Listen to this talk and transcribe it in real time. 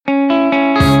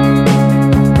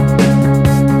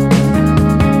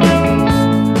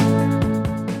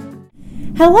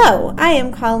Hello, I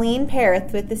am Colleen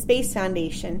Parith with the Space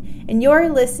Foundation, and you're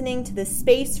listening to the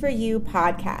Space for You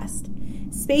podcast.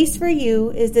 Space for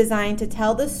You is designed to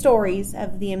tell the stories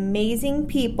of the amazing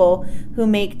people who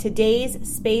make today's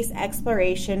space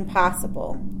exploration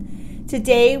possible.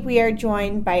 Today, we are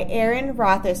joined by Aaron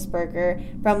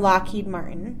Roethlisberger from Lockheed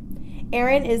Martin.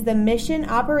 Aaron is the Mission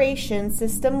Operations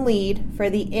System Lead for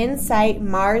the InSight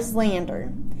Mars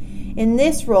Lander. In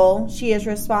this role, she is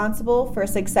responsible for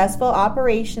successful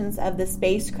operations of the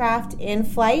spacecraft in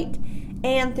flight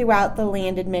and throughout the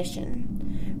landed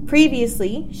mission.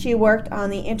 Previously, she worked on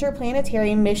the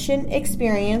interplanetary mission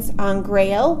experience on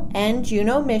Grail and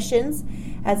Juno missions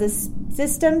as a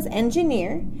systems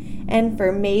engineer, and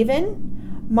for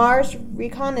MAVEN, Mars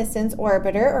Reconnaissance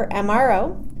Orbiter, or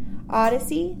MRO,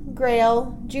 Odyssey,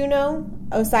 Grail, Juno,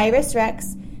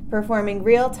 OSIRIS-REx, performing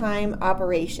real-time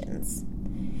operations.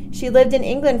 She lived in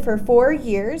England for 4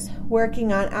 years,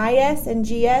 working on IS and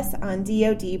GS on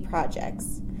DoD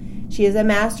projects. She is a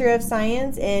Master of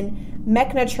Science in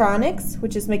Mechatronics,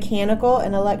 which is Mechanical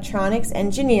and Electronics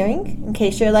Engineering, in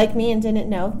case you're like me and didn't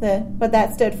know what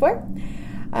that stood for,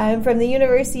 from the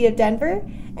University of Denver,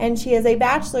 and she is a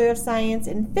Bachelor of Science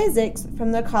in Physics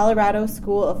from the Colorado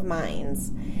School of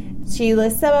Mines. She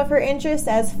lists some of her interests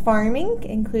as farming,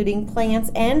 including plants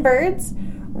and birds,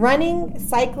 running,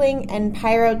 cycling, and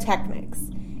pyrotechnics.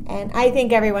 And I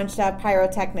think everyone should have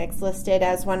pyrotechnics listed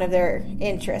as one of their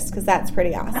interests because that's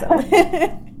pretty awesome.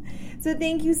 So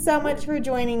thank you so much for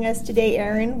joining us today,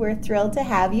 Aaron. We're thrilled to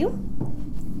have you.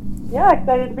 Yeah,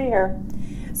 excited to be here.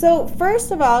 So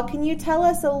first of all, can you tell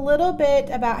us a little bit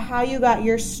about how you got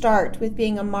your start with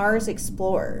being a Mars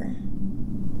explorer?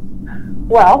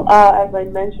 Well, as I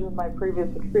mentioned in my previous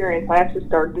experience, I actually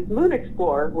started as Moon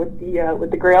Explorer with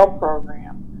the Grail program.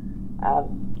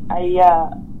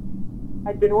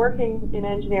 I'd been working in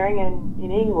engineering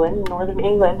in England, northern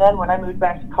England, and when I moved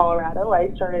back to Colorado,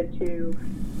 I started to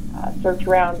search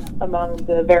around among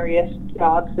the various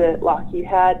jobs that Lockheed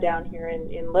had down here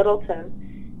in Littleton,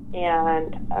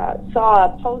 and saw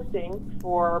a posting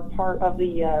for part of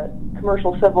the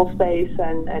commercial civil space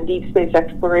and deep space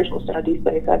exploration, deep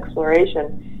space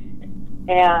exploration,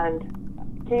 and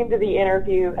came to the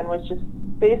interview and was just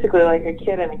basically like a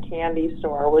kid in a candy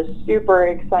store. Was super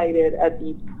excited at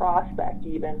the prospect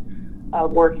even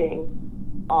of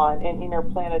working on an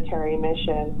interplanetary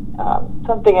mission,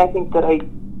 something I think that I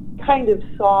kind of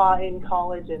saw in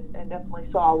college and definitely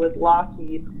saw with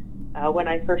Lockheed when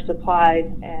I first applied,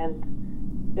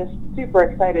 and just super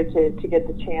excited to get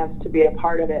the chance to be a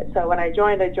part of it. So when I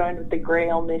joined with the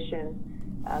Grail mission.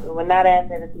 When that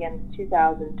ended at the end of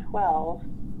 2012,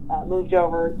 moved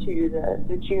over to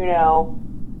the Juno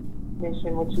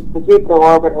mission, which is the Jupiter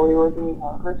orbiter. We were doing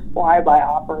Earth flyby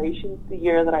operations the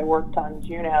year that I worked on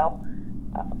Juno.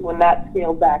 When that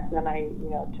scaled back, then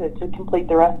to complete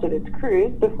the rest of its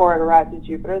cruise before it arrived at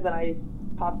Jupiter, then I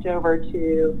popped over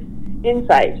to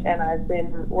InSight, and I've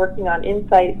been working on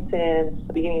InSight since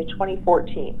the beginning of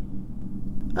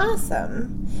 2014.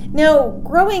 Awesome. Now,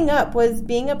 growing up, was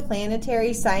being a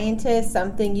planetary scientist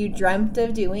something you dreamt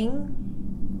of doing?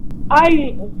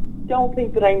 I don't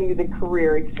think that I knew the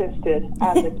career existed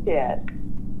as a kid.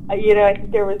 I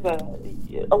think there was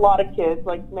a lot of kids,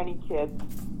 like many kids,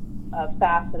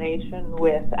 fascination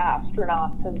with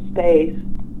astronauts and space.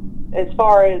 As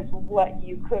far as what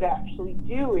you could actually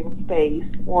do in space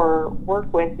or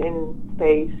work with in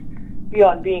space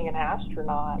beyond being an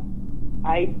astronaut,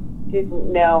 I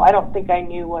didn't know. I don't think I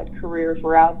knew what careers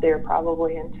were out there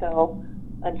probably until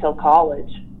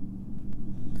college.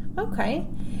 Okay.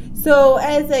 So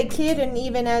as a kid and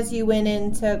even as you went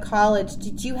into college,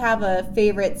 did you have a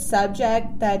favorite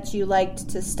subject that you liked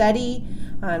to study?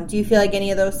 Do you feel like any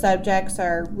of those subjects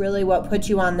are really what put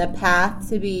you on the path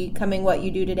to becoming what you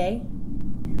do today?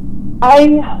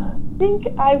 I think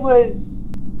I was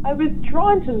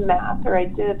drawn to math, or I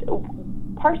did,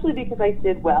 partially because I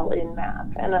did well in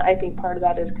math, and I think part of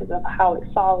that is because of how it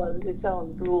follows its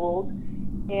own rules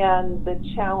and the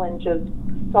challenge of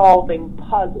solving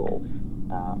puzzles.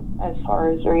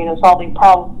 Solving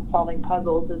problems, solving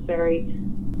puzzles is very,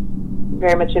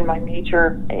 very much in my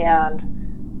nature, and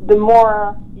the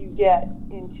more you get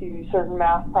into certain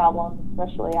math problems,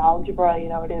 especially algebra,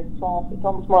 it's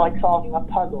almost more like solving a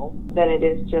puzzle than it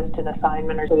is just an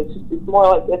assignment, or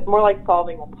it's more like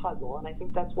solving a puzzle, and I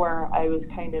think that's where I was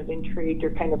kind of intrigued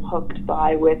or kind of hooked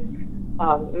by with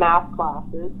math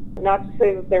classes. Not to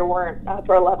say that there weren't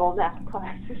upper level math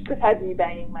classes that had me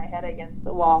banging my head against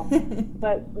the wall,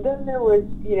 but then there was,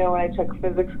 when I took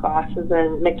physics classes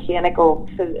and mechanics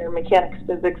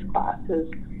physics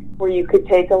classes, where you could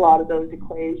take a lot of those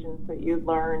equations that you'd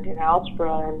learned in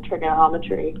algebra and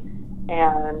trigonometry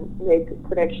and make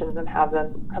predictions and have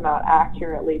them come out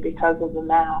accurately because of the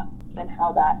math and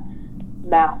how that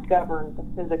math governs the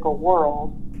physical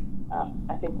world.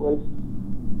 I think was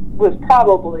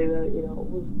probably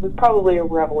was probably a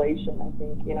revelation. I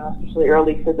think, especially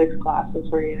early physics classes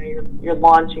where you're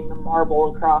launching the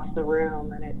marble across the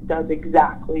room and it does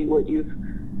exactly what you've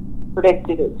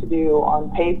predicted it to do on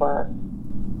paper.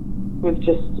 Was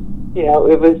just,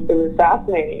 it was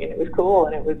fascinating and it was cool,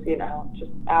 and it was,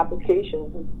 just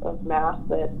applications of math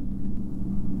that,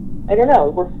 I don't know,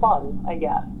 were fun, I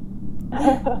guess.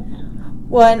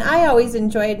 Well, and I always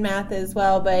enjoyed math as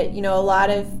well, but, a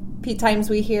lot of times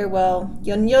we hear, well,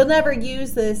 you'll never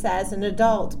use this as an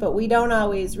adult, but we don't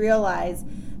always realize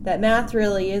that math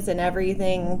really isn't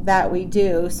everything that we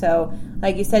do. So,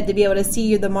 like you said, to be able to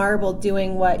see the marble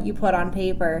doing what you put on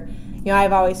paper,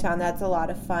 I've always found that's a lot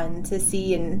of fun to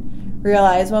see and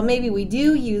realize, well, maybe we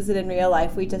do use it in real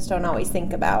life, we just don't always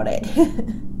think about it.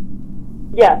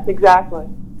 Yes, exactly.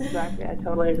 I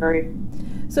totally agree.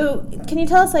 So can you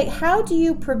tell us, how do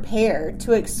you prepare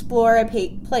to explore a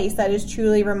place that is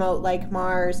truly remote like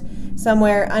Mars,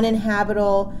 somewhere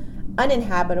uninhabitable,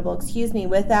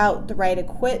 without the right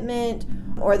equipment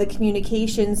or the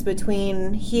communications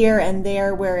between here and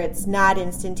there where it's not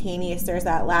instantaneous, there's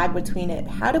that lag between it?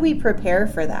 How do we prepare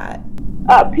for that?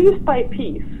 Piece by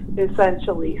piece,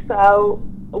 essentially. So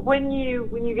when you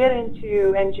get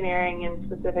into engineering, and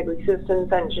specifically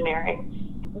systems engineering,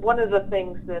 one of the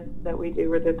things that we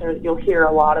do, or that you'll hear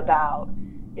a lot about,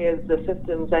 is the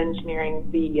systems engineering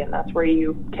B, and that's where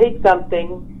you take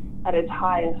something at its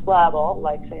highest level,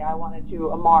 like say I want to do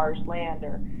a Mars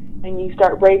lander, and you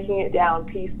start breaking it down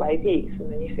piece by piece,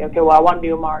 and then you say, okay, well, I want to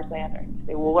do a Mars lander. And you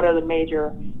say, well, what are the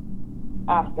major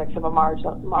aspects of a Mars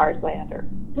lander?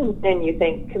 And you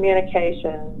think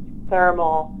communications,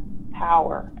 thermal,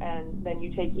 power, and then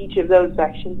you take each of those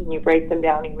sections and you break them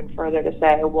down even further to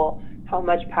say, well, how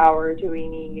much power do we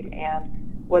need,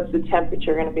 and what's the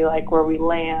temperature going to be like where we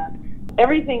land?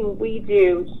 Everything we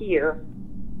do here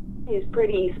is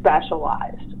pretty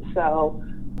specialized. So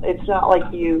it's not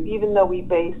like even though we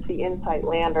base the InSight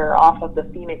lander off of the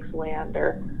Phoenix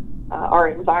lander, our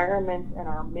environment and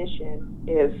our mission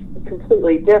is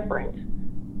completely different.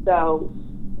 So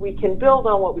we can build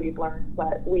on what we've learned,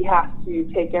 but we have to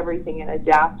take everything and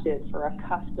adapt it for a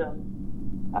custom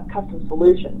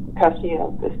solution, a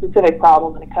specific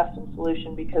problem and a custom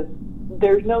solution, because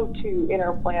there's no two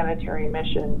interplanetary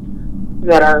missions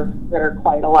that are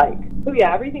quite alike. So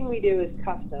yeah, everything we do is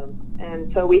custom,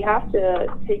 and so we have to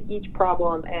take each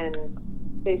problem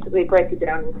and basically break it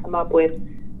down and come up with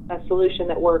a solution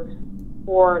that works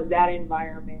for that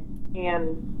environment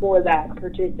and for that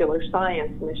particular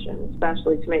science mission,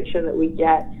 especially to make sure that we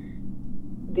get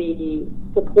the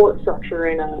support structure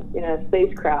in a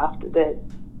spacecraft that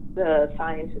the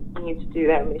scientists need to do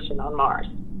their mission on Mars.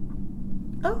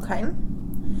 Okay.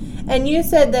 And you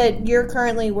said that you're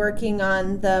currently working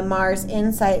on the Mars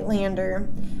InSight lander.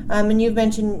 And you've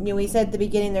mentioned, we said at the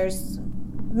beginning, there's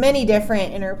many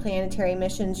different interplanetary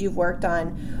missions you've worked on.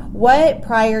 What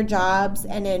prior jobs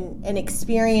and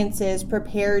experiences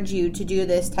prepared you to do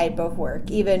this type of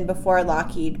work, even before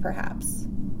Lockheed, perhaps?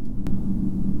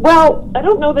 Well, I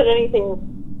don't know that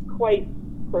anything quite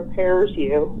prepares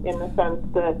you, in the sense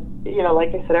that, like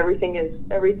I said,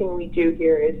 everything we do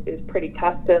here is pretty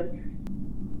custom.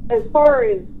 As far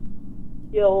as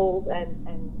skills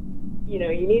and you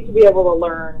need to be able to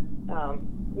learn,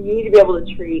 you need to be able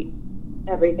to treat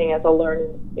everything as a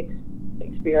learning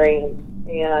experience.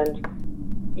 And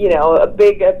a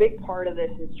big part of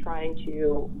this is trying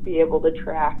to be able to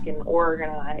track and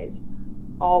organize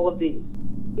all of these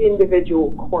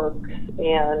individual quirks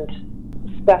and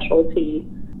specialty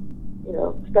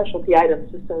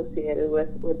items associated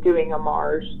with doing a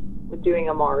Mars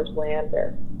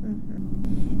lander.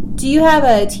 Mm-hmm. Do you have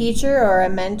a teacher or a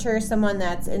mentor, someone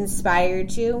that's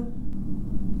inspired you?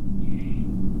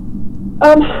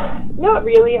 Not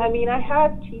really. I mean, I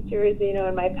had teachers,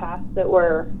 in my past that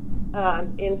were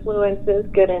influences,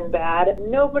 good and bad.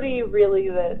 Nobody really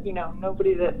that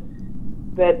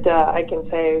I can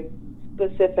say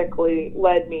specifically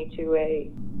led me to a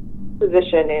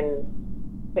position in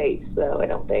space, though, I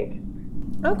don't think.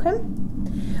 Okay.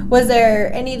 Was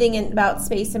there anything about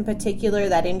space in particular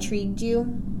that intrigued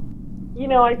you?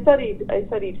 I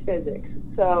studied physics.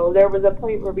 So there was a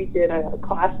point where we did a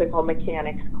classical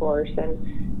mechanics course,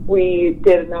 and we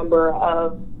did a number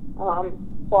of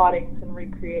plottings and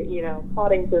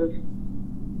plottings of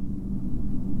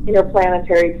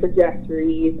interplanetary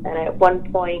trajectories. And at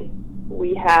one point,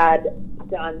 we had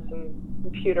done some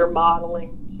computer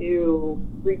modeling to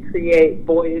recreate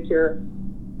Voyager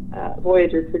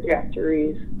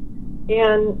trajectories.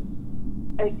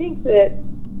 And I think that,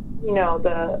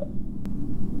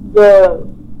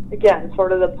 again,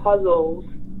 sort of the puzzles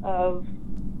of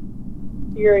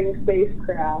steering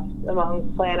spacecraft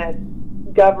among planets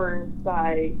governed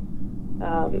by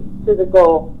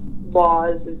physical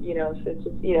laws, such as,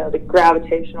 the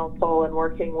gravitational pull and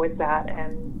working with that,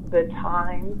 and the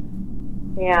time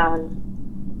and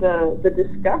the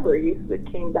discoveries that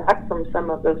came back from some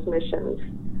of those missions,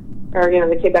 or,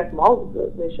 that came back from all of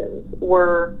those missions,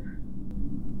 were,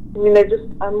 they're just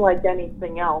unlike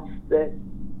anything else that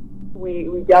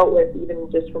we dealt with, even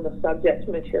just from a subject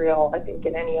material, I think,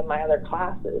 in any of my other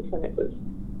classes. And it was,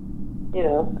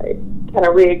 I kind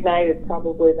of reignited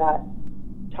probably that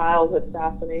childhood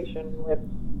fascination with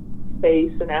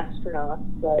space and astronauts,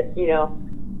 but,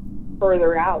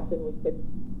 further out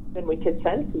than we could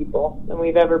send people, than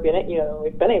we've ever been,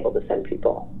 we've been able to send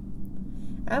people.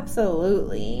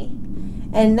 Absolutely.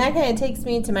 And that kind of takes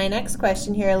me to my next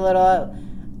question here a little.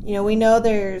 We know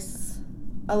there's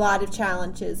a lot of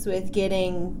challenges with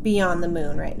getting beyond the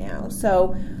moon right now.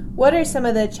 So what are some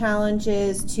of the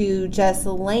challenges to just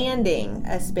landing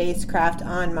a spacecraft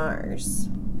on Mars?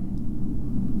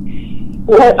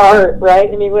 What aren't,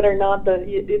 right? What are not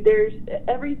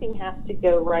everything has to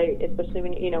go right, especially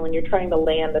when you're trying to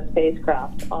land a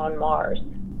spacecraft on Mars.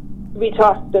 We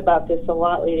talked about this a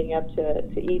lot leading up to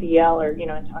EDL, or,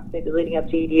 I talked leading up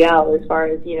to EDL as far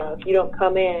as, if you don't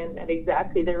come in at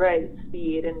exactly the right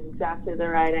speed and exactly the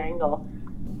right angle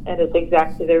and at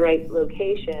exactly the right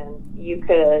location, you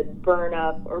could burn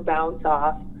up or bounce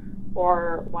off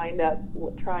or wind up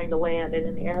trying to land in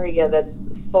an area that's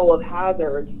full of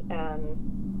hazards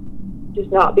and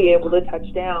just not be able to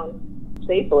touch down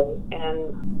safely.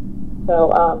 And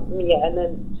so, and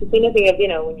then to say nothing of,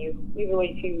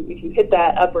 if you hit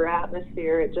that upper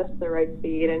atmosphere at just the right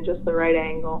speed and just the right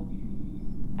angle,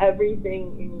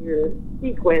 everything in your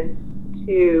sequence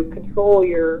to control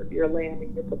your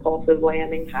landing, your propulsive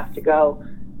landing, has to go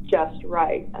just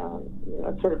right.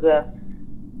 It's sort of the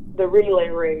relay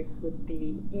race with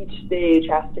each stage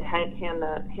has to hand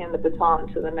the baton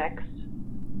to the next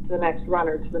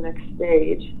runner, to the next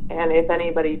stage. And if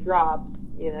anybody drops,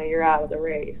 you're out of the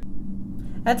race.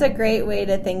 That's a great way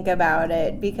to think about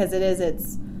it, because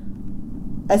it's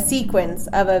a sequence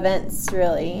of events,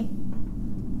 really.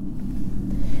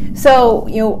 So,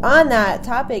 on that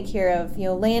topic here of,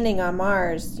 landing on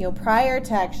Mars, prior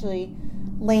to actually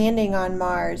landing on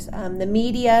Mars, the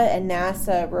media and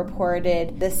NASA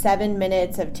reported the 7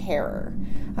 minutes of terror.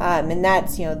 And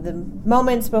that's, the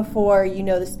moments before,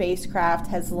 the spacecraft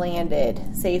has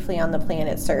landed safely on the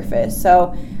planet's surface.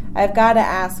 So I've got to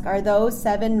ask, are those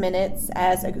 7 minutes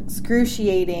as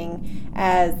excruciating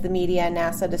as the media and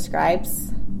NASA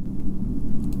describes?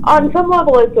 On some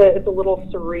level, it's a little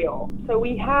surreal. So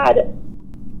we had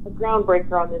a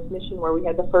groundbreaker on this mission where we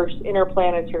had the first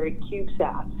interplanetary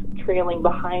CubeSats trailing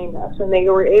behind us, and they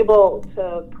were able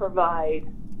to provide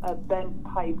a bent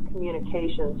pipe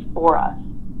communications for us.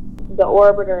 The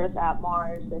orbiters at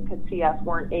Mars that could see us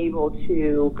weren't able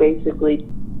to, basically,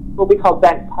 what we call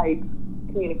bent pipe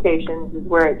communications is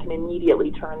where it can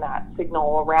immediately turn that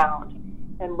signal around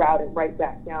and route it right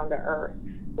back down to Earth.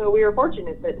 So we were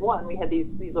fortunate that, one, we had these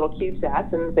little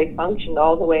CubeSats, and they functioned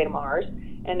all the way to Mars,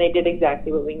 and they did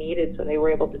exactly what we needed, so they were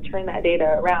able to turn that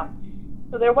data around.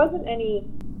 So there wasn't any,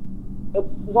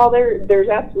 while there's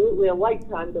absolutely a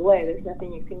lifetime delay, there's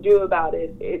nothing you can do about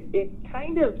it. It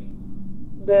kind of,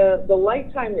 the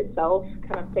lifetime itself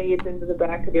kind of fades into the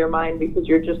back of your mind because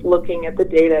you're just looking at the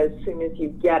data as soon as you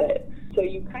get it. So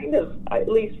you kind of, at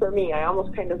least for me, I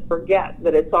almost kind of forget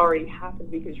that it's already happened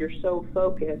because you're so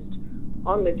focused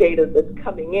on the data that's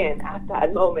coming in at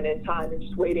that moment in time and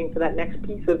just waiting for that next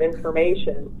piece of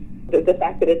information. The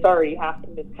fact that it's already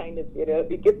happened is kind of,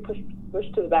 it gets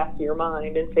pushed to the back of your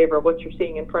mind in favor of what you're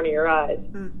seeing in front of your eyes.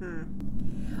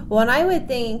 Mm-hmm. Well, and I would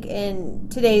think in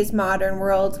today's modern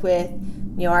world with,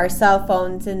 our cell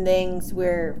phones and things,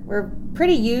 we're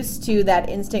pretty used to that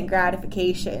instant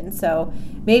gratification. So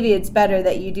maybe it's better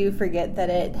that you do forget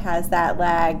that it has that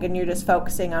lag and you're just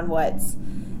focusing on what's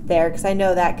there, because I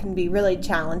know that can be really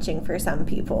challenging for some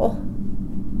people.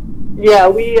 Yeah,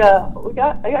 I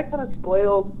got kind of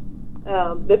spoiled.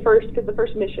 The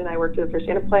first mission I worked, the first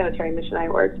interplanetary mission I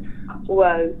worked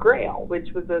was Grail,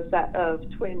 which was a set of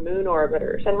twin moon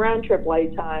orbiters, and round trip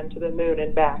light time to the moon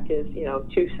and back is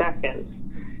 2 seconds.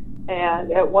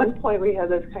 And at one point we had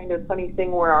this kind of funny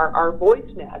thing where our voice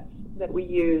nets that we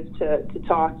use to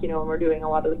talk, when we're doing a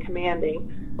lot of the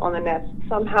commanding on the nets,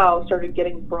 somehow started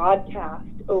getting broadcast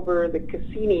over the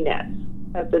Cassini nets.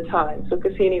 at the time. So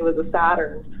Cassini was a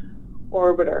Saturn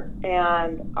orbiter,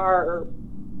 and our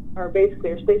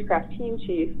spacecraft team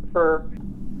chief for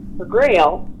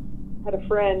Grail had a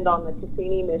friend on the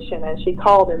Cassini mission, and she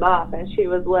called him up, and she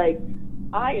was like,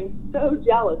 I am so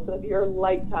jealous of your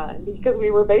light time, because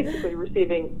we were basically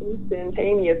receiving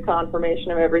instantaneous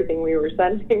confirmation of everything we were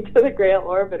sending to the Grail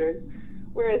orbiters,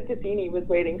 whereas Cassini was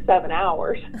waiting 7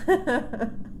 hours.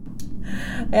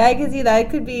 Yeah, I can see that. It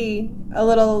could be a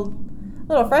little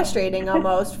frustrating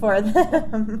almost for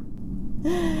them.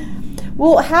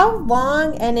 Well, how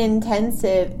long and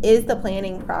intensive is the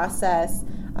planning process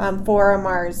for a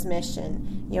Mars mission?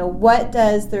 What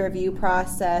does the review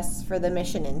process for the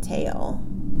mission entail?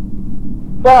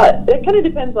 Well, it kind of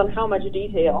depends on how much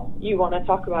detail you want to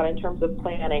talk about in terms of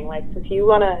planning. Like, if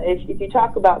you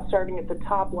talk about starting at the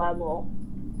top level,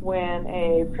 when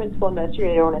a principal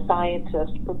investigator or a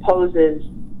scientist proposes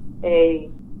a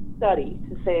study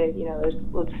to say,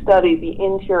 let's study the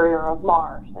interior of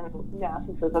Mars, and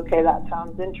NASA says, okay, that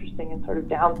sounds interesting, and sort of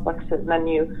downflex it, and then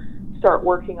you start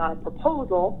working on a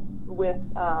proposal with,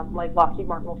 like Lockheed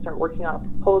Martin will start working on a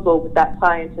proposal with that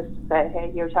scientist to say,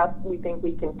 hey, here's how we think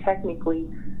we can technically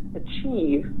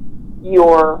achieve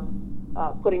your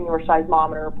putting your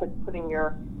seismometer, putting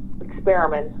your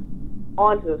experiments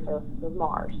onto the surface of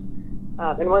Mars.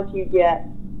 And once you get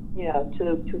to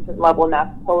a certain level in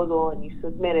that proposal and you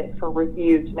submit it for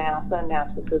review to NASA, and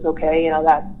NASA says, okay,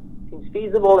 that seems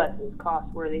feasible, that seems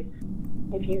cost-worthy.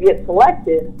 If you get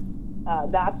selected,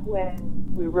 that's when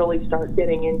we really start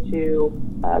getting into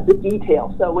the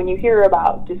details. So when you hear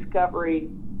about Discovery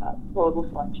proposal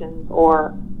selections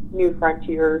or New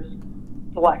Frontiers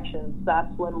selections,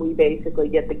 that's when we basically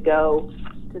get the go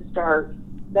to start.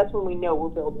 That's when we know we're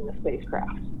building the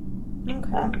spacecraft.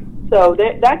 Okay. So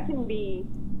that can be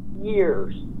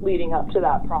years leading up to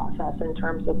that process in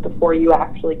terms of before you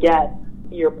actually get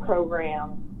your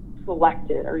program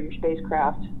selected or your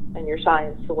spacecraft and your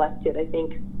science selected. I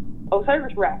think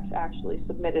OSIRIS-REx actually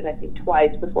submitted, I think,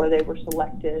 twice before they were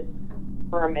selected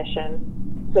for a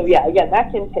mission. So yeah, again,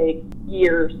 that can take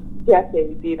years,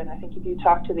 decades even. I think if you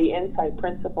talk to the InSight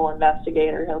principal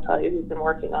investigator, he'll tell you he's been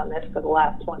working on this for the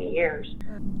last 20 years.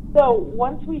 So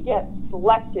once we get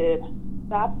selected,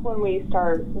 that's when we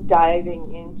start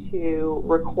diving into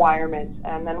requirements,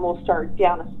 and then we'll start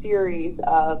down a series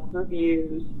of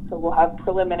reviews. So we'll have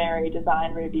preliminary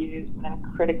design reviews and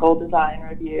then critical design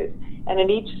reviews. And in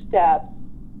each step,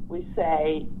 we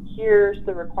say, here's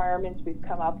the requirements we've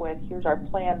come up with, here's our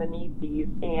plan to meet these,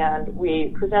 and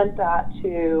we present that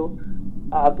to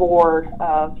a board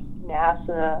of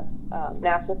NASA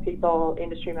people,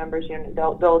 industry members.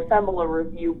 They'll assemble a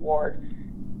review board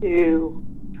to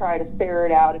try to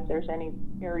ferret out if there's any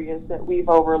areas that we've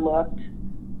overlooked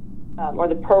or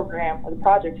the program or the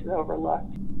project has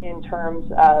overlooked in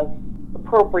terms of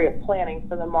appropriate planning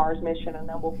for the Mars mission, and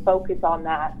then we'll focus on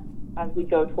that as we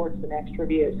go towards the next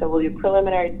review. So we'll do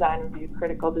preliminary design review,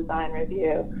 critical design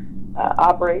review,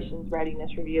 operations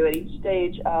readiness review at each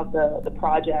stage of the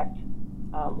project.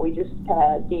 We just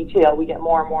kind of we get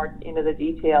more and more into the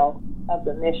detail of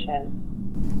the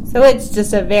mission. So it's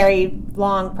just a very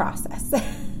long process.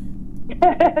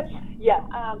 Yeah,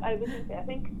 I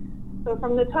think so.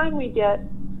 From the time we get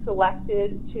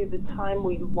selected to the time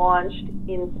we launched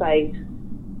InSight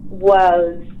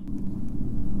was,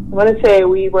 I want to say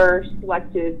we were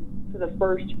selected for the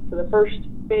first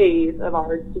phase of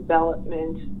our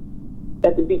development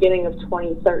at the beginning of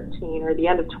 2013 or the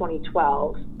end of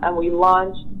 2012, and we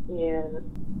launched in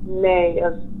May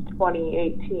of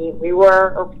 2018. We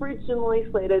were originally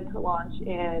slated to launch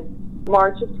in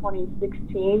March of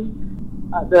 2016.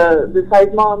 The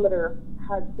seismometer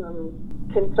had some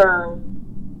concern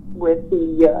with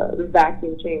the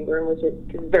vacuum chamber, in which it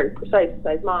is a very precise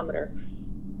seismometer,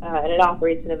 and it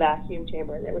operates in a vacuum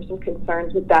chamber, and there were some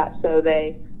concerns with that, so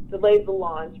they delayed the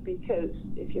launch, because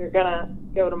if you're gonna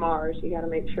go to Mars, you got to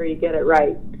make sure you get it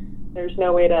right. There's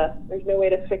no way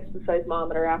to fix the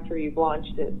seismometer after you've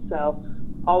launched it, so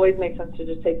always makes sense to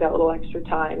just take that little extra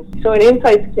time. So in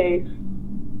InSight's case,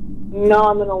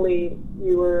 nominally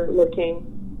you were looking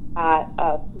at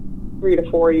a 3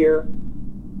 to 4 year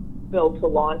build to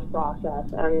launch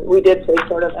process, and we did say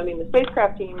the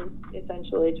spacecraft team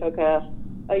essentially took a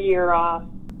year off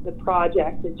the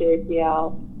project at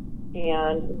JPL,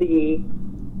 and the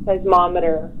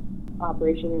seismometer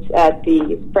operations at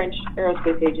the French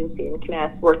Aerospace Agency in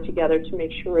Kness worked together to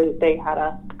make sure that they had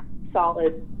a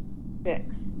solid fix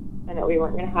and that we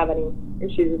weren't going to have any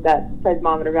issues with that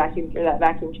seismometer vacuum or that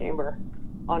vacuum chamber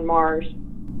on Mars.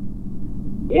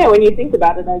 Yeah, when you think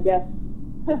about it, I guess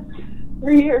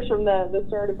 3 years from the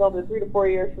start of build, 3 to 4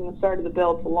 years from the start of the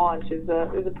build to launch is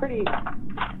a pretty.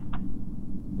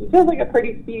 It feels like a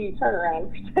pretty speedy turnaround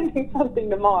for sending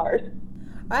something to Mars.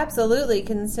 Absolutely,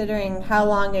 considering how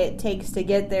long it takes to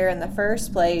get there in the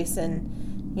first place, and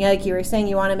like you were saying,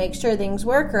 you want to make sure things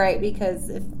work right, because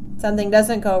if something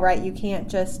doesn't go right, you can't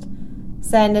just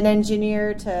send an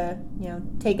engineer to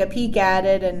take a peek at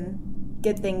it and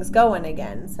get things going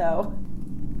again. So.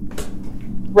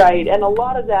 Right, and a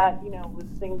lot of that, was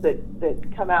things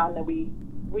that come out, and that we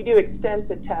do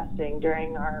extensive testing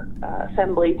during our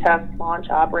assembly, test, launch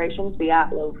operations, the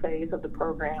ATLO phase of the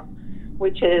program,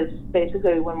 which is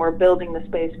basically when we're building the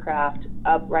spacecraft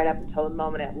right up until the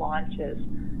moment it launches.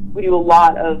 We do a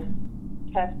lot of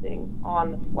testing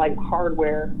on the flight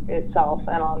hardware itself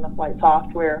and on the flight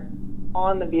software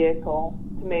on the vehicle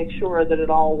to make sure that it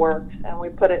all works, and we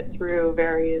put it through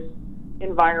various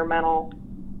environmental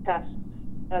tests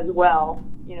as well,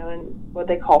 in what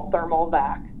they call thermal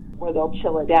vac, where they'll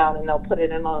chill it down and they'll put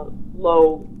it in a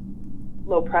low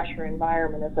pressure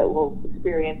environment as it will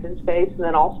experience in space, and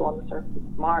then also on the surface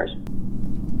of Mars.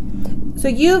 So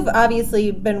you've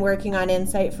obviously been working on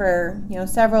InSight for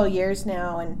several years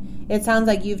now, and it sounds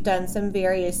like you've done some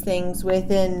various things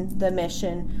within the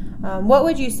mission. What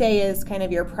would you say is kind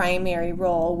of your primary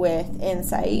role with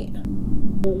InSight?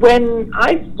 When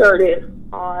I started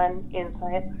on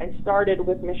InSight, I started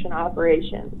with mission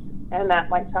operations, and that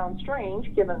might sound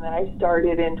strange given that I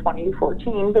started in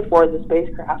 2014 before the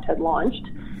spacecraft had launched,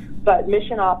 but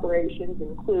mission operations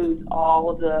includes all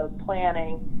of the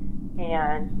planning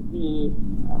and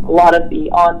a lot of the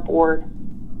onboard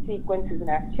sequences and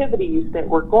activities that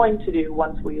we're going to do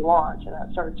once we launch, and that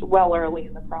starts well early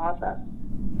in the process.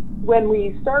 When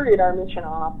we started our mission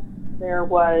op, there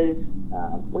was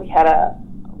we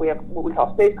have what we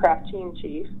call spacecraft team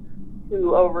chief,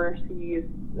 who oversees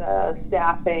the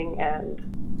staffing and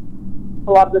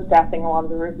a lot of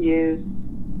the reviews,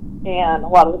 and a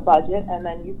lot of the budget. And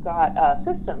then you've got a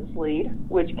systems lead,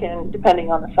 which can,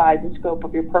 depending on the size and scope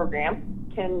of your program,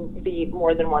 can be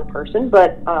more than one person.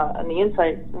 But in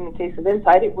the case of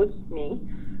InSight, it was me.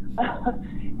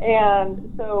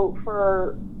 And so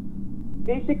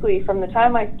basically from the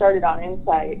time I started on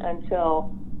InSight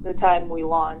until the time we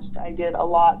launched, I did a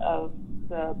lot of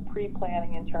the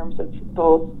pre-planning in terms of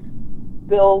both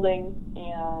building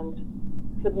and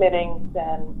submitting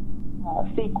then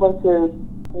sequences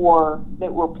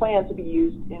that were planned to be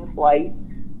used in flight.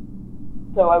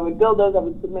 So I would build those, I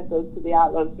would submit those to the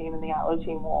ATLO team, and the ATLO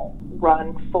team will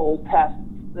run full tests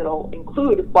that'll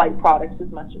include flight products as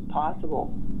much as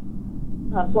possible.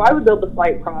 So I would build the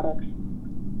flight products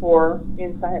for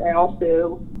InSight. I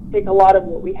also take a lot of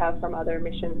what we have from other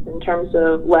missions in terms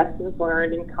of lessons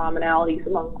learned and commonalities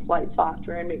among flight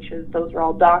software, and make sure that those are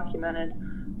all documented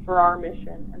for our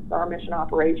mission and for our mission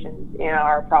operations in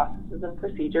our processes and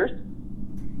procedures.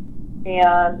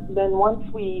 And then once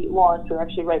we launched, or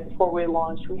actually right before we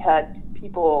launched, we had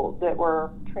people that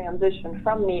were transitioned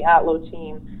from the ATLO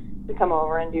team to come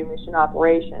over and do mission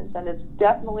operations. And it's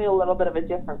definitely a little bit of a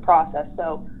different process.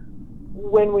 So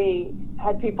when we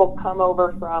had people come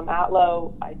over from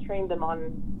ATLO, I trained them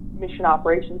on mission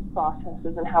operations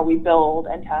processes and how we build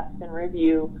and test and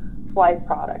review flight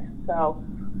products. So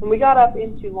when we got up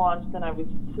into launch, then I was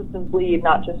systems lead,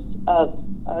 not just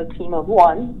a team of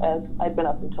one, as I'd been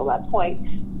up until that point.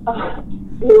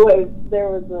 There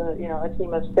was a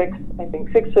team of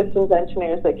six systems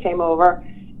engineers that came over,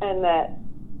 and that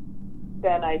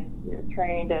then I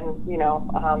trained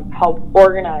and helped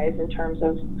organize in terms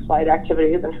of flight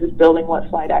activities and who's building what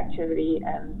flight activity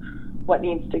and what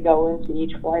needs to go into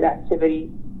each flight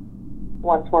activity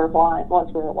once we're flying,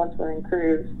 once we're in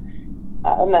cruise.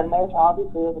 And then there's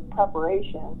obviously the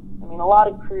preparation. I mean, a lot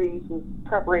of cruise is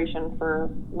preparation for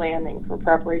landing, for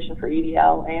preparation for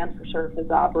EDL, and for surface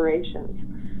operations.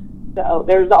 So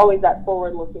there's always that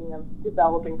forward looking of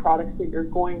developing products that you're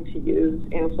going to use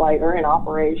in flight or in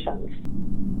operations.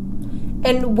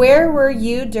 And where were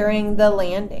you during the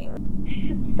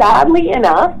landing? Sadly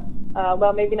enough,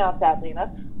 well, maybe not sadly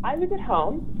enough, I was at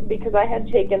home because I had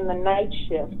taken the night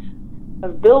shift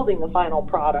of building the final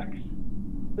products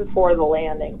before the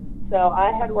landing. So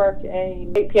I had worked a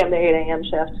 8 p.m. to 8 a.m.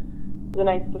 shift the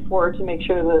nights before to make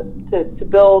sure that to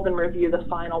build and review the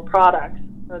final products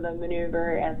for the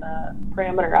maneuver and the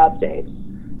parameter updates.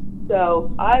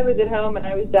 So I was at home and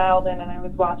I was dialed in and I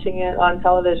was watching it on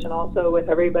television also with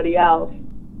everybody else.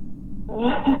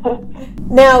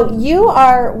 Now, you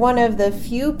are one of the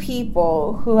few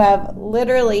people who have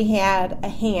literally had a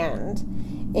hand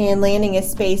in landing a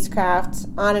spacecraft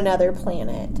on another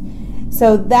planet.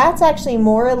 So that's actually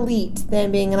more elite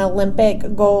than being an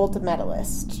Olympic gold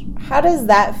medalist. How does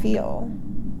that feel?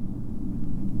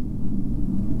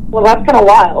 Well, that's kind of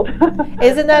wild.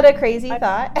 Isn't that a crazy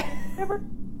thought? I never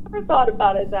thought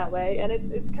about it that way, and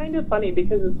it's kind of funny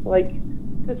because it's like,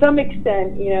 to some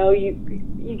extent,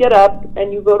 you get up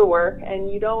and you go to work,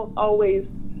 and you don't always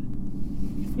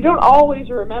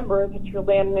remember that you're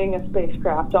landing a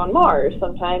spacecraft on Mars.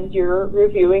 Sometimes you're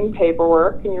reviewing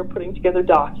paperwork and you're putting together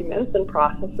documents and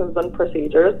processes and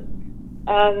procedures,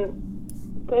 and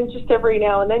then just every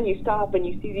now and then you stop and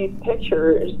you see these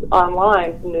pictures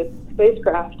online from this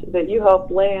spacecraft that you helped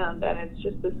land, and it's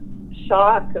just this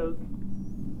shock of,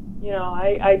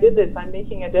 I did this, I'm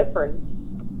making a difference,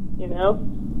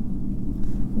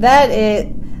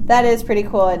 That is pretty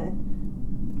cool,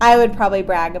 and I would probably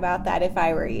brag about that if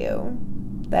I were you,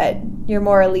 that you're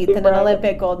more elite than an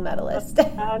Olympic gold medalist.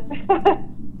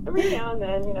 Every now and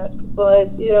then,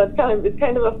 it's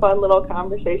kind of a fun little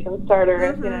conversation starter.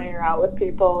 Mm-hmm. If, you're out with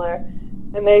people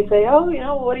and they say, oh,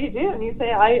 what do you do? And you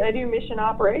say, I do mission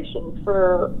operations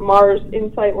for Mars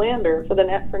Insight Lander, for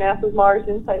NASA's Mars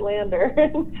Insight Lander.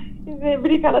 And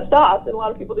everybody kind of stops, and a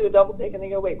lot of people do a double take, and they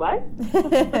go, wait, what?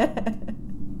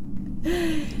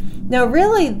 No,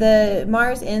 really, the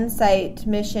Mars Insight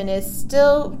mission is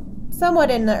still somewhat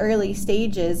in the early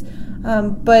stages,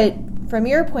 but from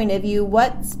your point of view,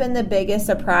 what's been the biggest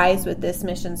surprise with this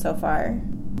mission so far?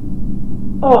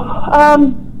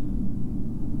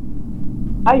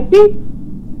 I think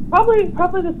probably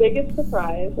the biggest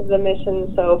surprise of the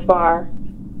mission so far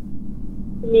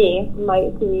to me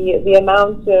might be the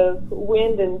amount of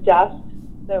wind and dust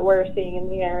that we're seeing in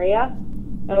the area.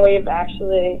 And we've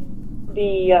actually,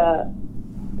 the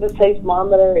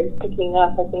seismometer is picking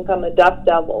up, I think, on the dust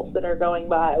devils that are going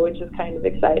by, which is kind of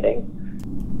exciting.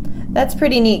 That's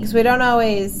pretty neat, because we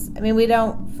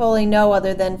don't fully know,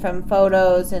 other than from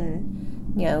photos and,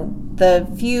 the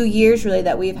few years really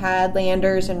that we've had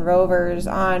landers and rovers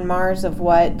on Mars, of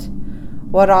what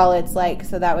all it's like.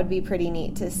 So that would be pretty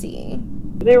neat to see.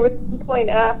 There was one point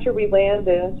after we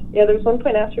landed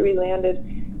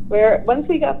where once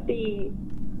we got the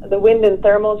wind and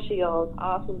thermal shield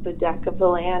off of the deck of the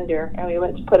lander, and we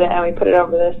went to put it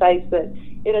over this ice, that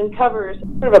it uncovers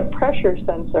sort of a pressure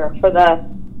sensor for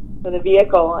the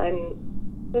vehicle. And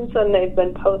since then they've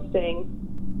been posting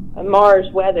Mars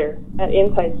weather at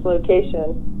Insight's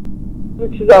location,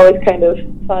 which is always kind of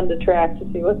fun to track, to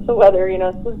see what's the weather.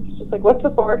 It's just like, what's the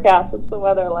forecast? What's the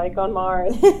weather like on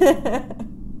Mars?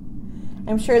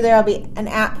 I'm sure there'll be an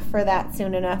app for that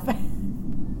soon enough.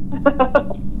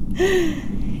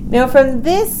 Now, from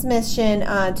this mission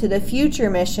to the future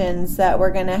missions that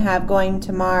we're going to have going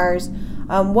to Mars,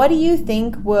 what do you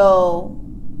think will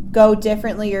go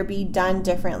differently or be done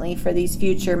differently for these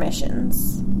future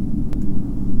missions?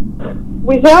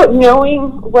 Without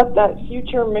knowing what that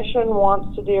future mission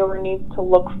wants to do or needs to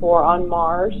look for on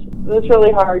Mars, that's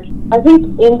really hard. I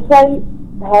think Insight,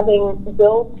 having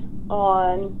built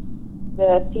on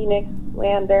the Phoenix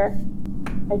lander,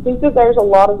 I think that there's a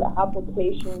lot of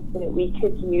applications that we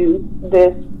could use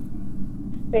this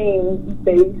same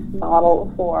base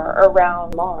model for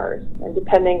around Mars. And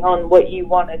depending on what you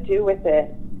want to do with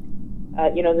it,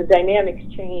 the dynamics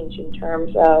change in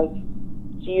terms of,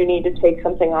 do you need to take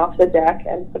something off the deck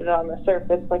and put it on the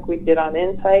surface like we did on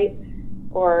Insight?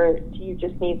 Or do you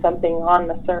just need something on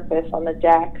the surface, on the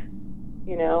deck,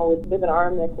 with an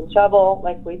arm that can shovel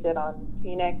like we did on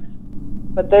Phoenix?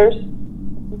 But there's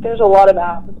a lot of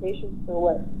applications for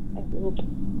what I think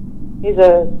is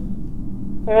a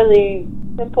fairly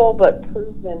simple but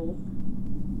proven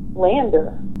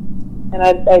lander. And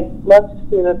I'd love to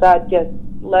see that gets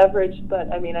leveraged, but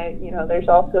there's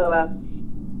also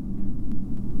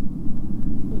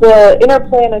the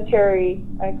interplanetary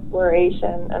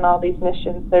exploration and all these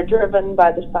missions. They're driven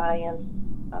by the science,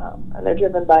 and they're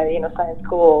driven by science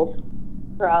schools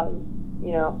from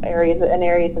areas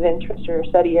of interest, or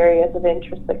study areas of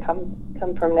interest that come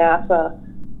from NASA.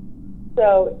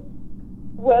 So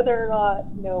whether or not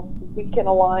we can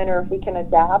align, or if we can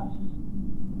adapt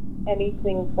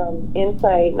anything from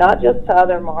Insight, not just to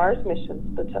other Mars missions,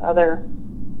 but to other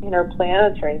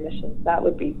interplanetary missions, that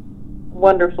would be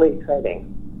wonderfully exciting.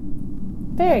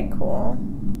 Very cool.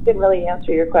 Didn't really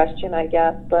answer your question, I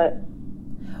guess, but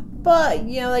like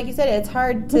you said, it's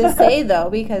hard to say though,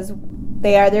 because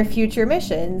they are their future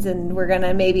missions, and we're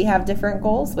gonna maybe have different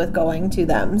goals with going to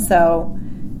them. So,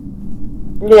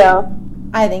 yeah,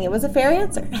 I think it was a fair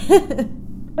answer.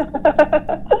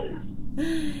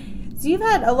 So you've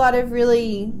had a lot of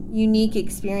really unique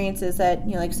experiences that,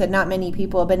 like you said, not many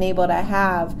people have been able to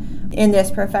have in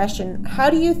this profession. How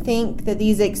do you think that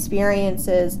these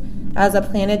experiences as a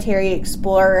planetary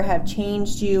explorer have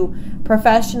changed you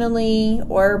professionally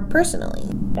or personally?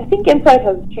 I think Insight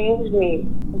has changed me,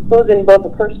 I suppose, in both a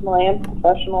personal and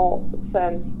professional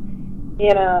sense,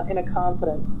 in a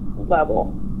confidence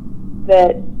level.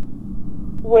 That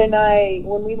when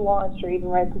we launched, or even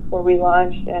right before we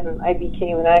launched, and I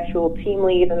became an actual team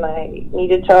lead, and I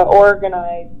needed to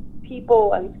organize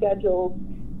people and schedules,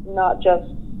 not just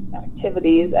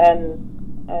activities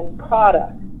and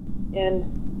products, and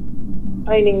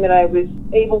finding that I was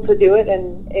able to do it,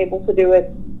 and able to do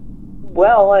it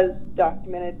well, as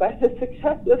documented by the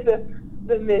success of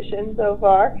the mission so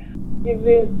far. It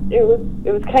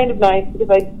was kind of nice, because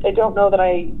I don't know that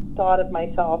I thought of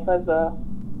myself as a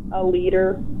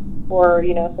leader, or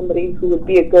somebody who would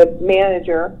be a good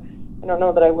manager. I don't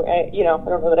know that I don't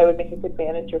know that I would make a good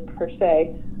manager per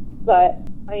se, but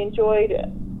I enjoyed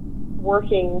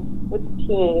working with the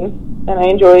team, and I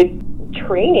enjoyed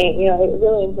training. I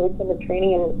really enjoyed some of the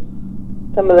training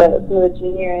and some of the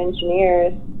junior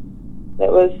engineers. I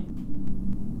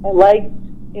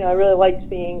really liked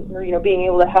being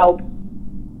able to help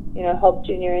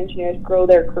junior engineers grow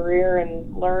their career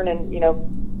and learn, and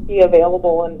be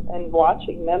available, and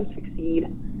watching them succeed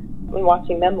and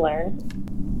watching them learn.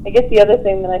 I guess the other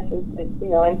thing that I think that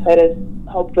Insight has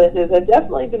helped with is I've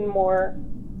definitely been more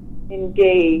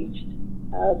engaged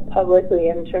publicly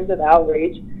in terms of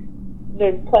outreach.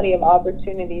 There's plenty of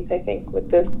opportunities, I think, with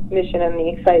this mission and the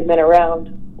excitement around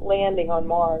landing on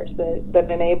Mars that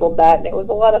enabled that, and it was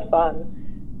a lot of fun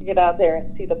to get out there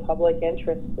and see the public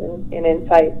interest in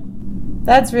Insight.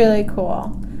 That's really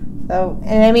cool. So,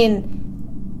 and I mean,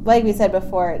 like we said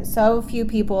before, so few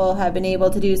people have been able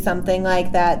to do something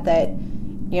like that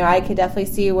I could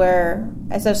definitely see where,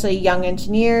 especially young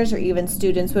engineers or even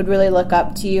students, would really look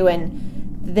up to you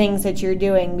and the things that you're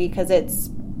doing, because it's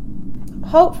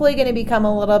hopefully going to become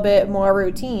a little bit more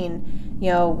routine.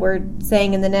 We're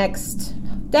saying in the next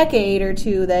decade or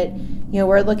two that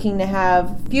we're looking to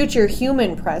have future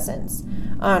human presence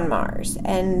on Mars,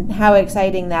 and how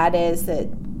exciting that is that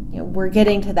we're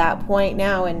getting to that point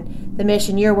now, and the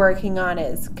mission you're working on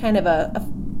is kind of a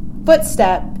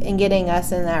footstep in getting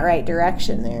us in that right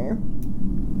direction there.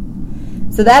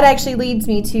 So that actually leads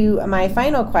me to my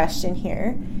final question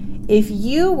here. If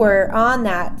you were on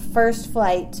that first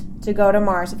flight to go to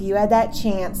Mars, if you had that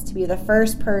chance to be the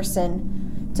first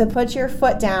person to put your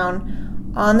foot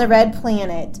down on the red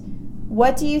planet,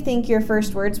 what do you think your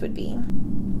first words would be?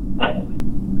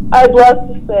 I'd love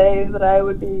to say that I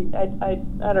would be, I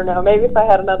don't know, maybe if I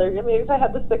had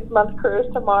the 6-month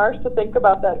cruise to Mars to think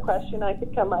about that question, I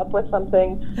could come up with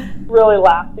something really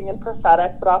lasting and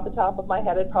prophetic, but off the top of my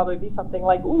head, it'd probably be something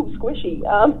like, ooh, squishy.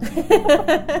 I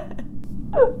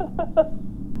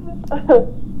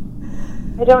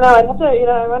don't know, I'd have to,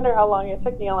 I wonder how long it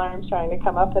took Neil Armstrong to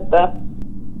come up with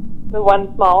the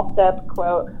one small step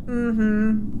quote.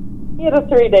 Mm-hmm. He had a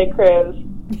 3-day cruise.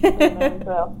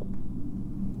 So.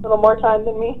 A little more time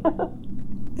than me.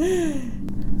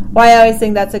 Well, I always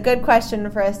think that's a good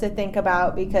question for us to think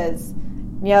about, because,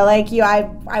 like you, I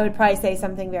would probably say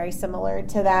something very similar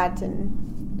to that,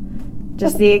 and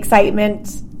just the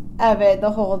excitement of it, the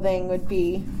whole thing would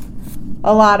be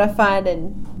a lot of fun.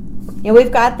 And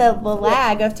we've got the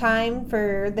lag of time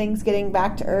for things getting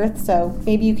back to Earth, so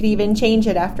maybe you could even change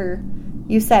it after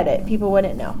you said it. People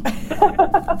wouldn't know.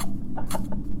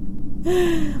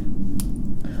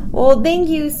 Well, thank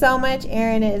you so much,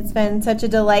 Erin. It's been such a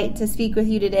delight to speak with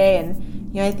you today, and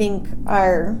I think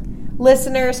our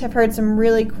listeners have heard some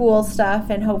really cool stuff,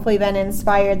 and hopefully been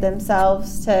inspired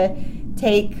themselves to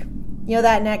take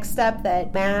that next step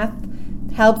that math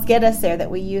helps get us there,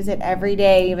 that we use it every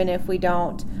day, even if we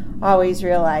don't always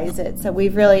realize it. So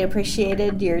we've really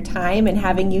appreciated your time and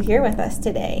having you here with us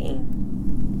today.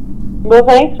 Well,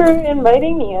 thanks for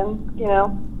inviting me, and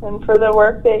for the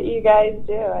work that you guys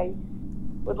do. I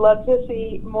would love to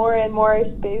see more and more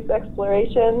space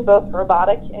exploration, both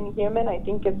robotic and human. I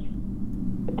think it's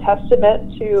a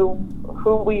testament to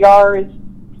who we are as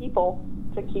people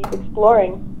to keep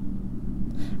exploring.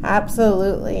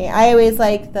 Absolutely. I always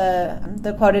like the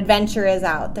quote, adventure is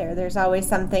out there. There's always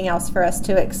something else for us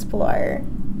to explore.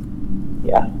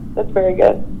 Yeah, that's very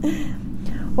good.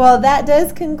 Well, that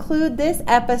does conclude this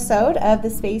episode of the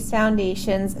Space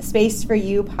Foundation's Space for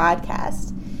You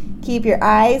podcast. Keep your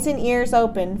eyes and ears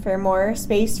open for more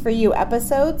Space for You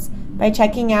episodes by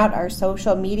checking out our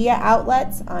social media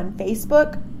outlets on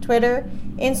Facebook, Twitter,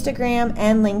 Instagram,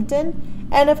 and LinkedIn,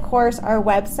 and of course our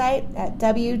website at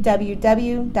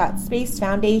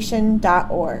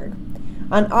www.spacefoundation.org.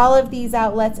 On all of these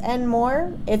outlets and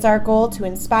more, it's our goal to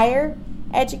inspire,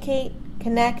 educate,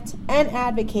 connect, and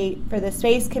advocate for the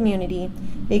space community,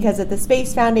 because at the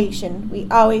Space Foundation, we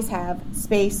always have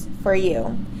space for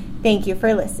you. Thank you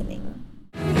for listening.